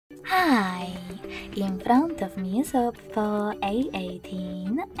Hi! In front of me is OPPO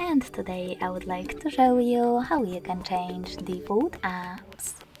A18 and today I would like to show you how you can change default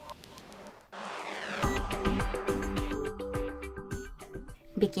apps.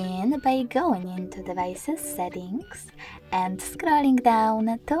 Begin by going into Devices Settings and scrolling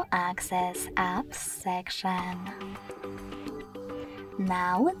down to access Apps section.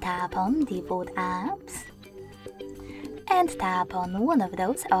 Now tap on Default Apps and tap on one of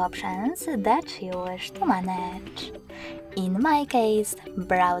those options that you wish to manage. In my case,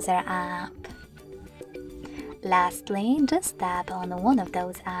 Browser app. Lastly, just tap on one of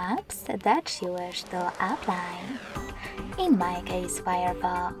those apps that you wish to apply. In my case,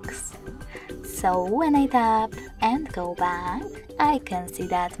 Firefox. So when I tap and go back, I can see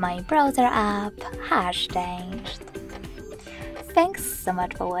that my browser app has changed. Thanks so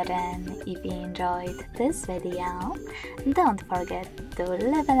much for watching. If you enjoyed this video, don't forget to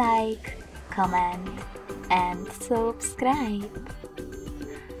leave a like, comment and subscribe.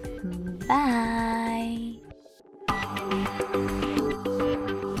 Bye!